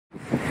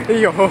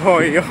Yo ho ho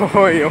yo ho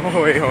ho yo ho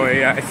ho.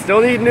 Yeah, I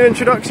still need a new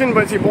introduction,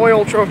 but it's your boy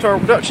Ultra Tower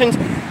Productions.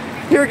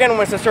 Here again with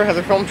my sister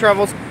Heather Film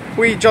Travels.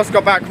 We just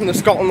got back from the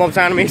Scotland Loves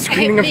Anime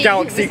screening of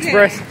Galaxy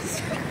Express.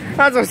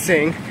 As I was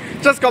saying,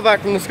 just got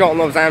back from the Scotland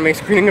Loves Anime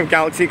screening of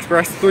Galaxy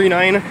Express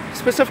 39.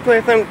 Specifically,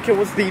 I think it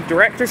was the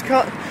director's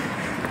cut.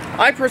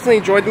 I personally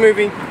enjoyed the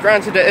movie.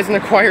 Granted, it is an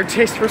acquired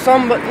taste for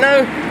some, but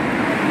now,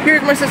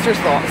 here's my sister's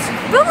thoughts.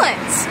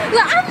 Bullets!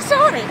 Like, I'm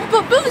sorry,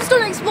 but bullets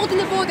don't explode in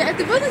the body. If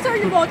the bullets are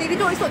in your body, they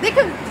don't explode. They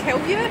can kill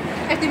you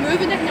if they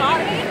move in an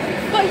artery.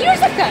 But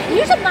here's the thing,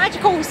 here's a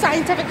magical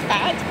scientific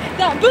fact,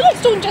 that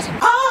bullets don't just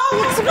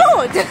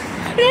explode.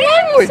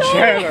 I'm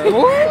sorry.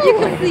 You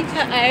can bleep it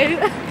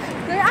out.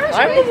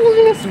 I'm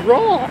believing this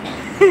raw.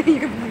 You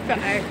can bleep it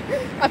out.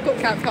 I've got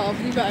cat call, I'll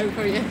bleep it out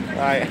for you.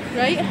 Right.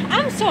 Right?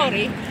 I'm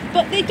sorry,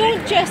 but they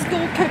don't just go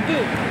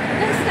kaboom.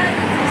 Let's stand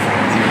up for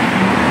science.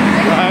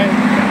 Right.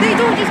 They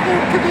don't just go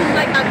kaboom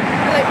like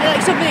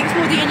something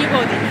exploding in your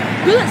body.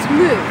 Bullets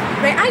move,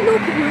 right? I know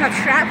people who have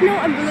shrapnel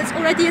and bullets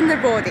already in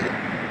their body,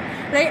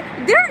 right?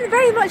 They're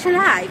very much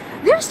alive.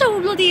 They're still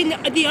bloody in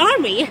the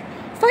army,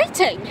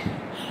 fighting.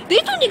 They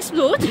don't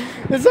explode.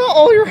 Is that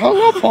all you're hung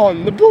up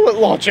on? The bullet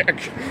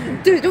logic?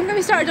 Dude, don't get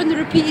me started on the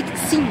repeated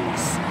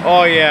scenes.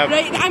 Oh yeah.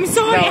 Right, I'm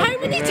sorry, how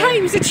many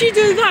times did she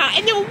do that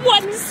in the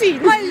one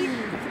scene? Like...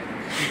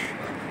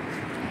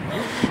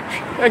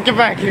 Get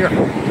back here.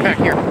 Get back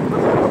here.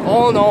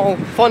 All in all,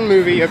 fun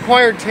movie,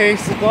 acquired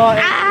taste, but...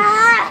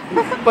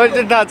 But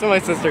did that to my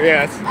sister,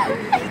 yes.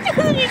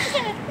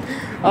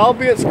 I'll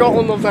be at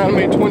Scotland Loves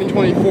Anime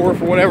 2024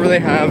 for whatever they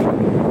have.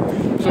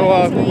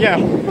 So, yeah.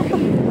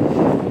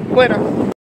 Later.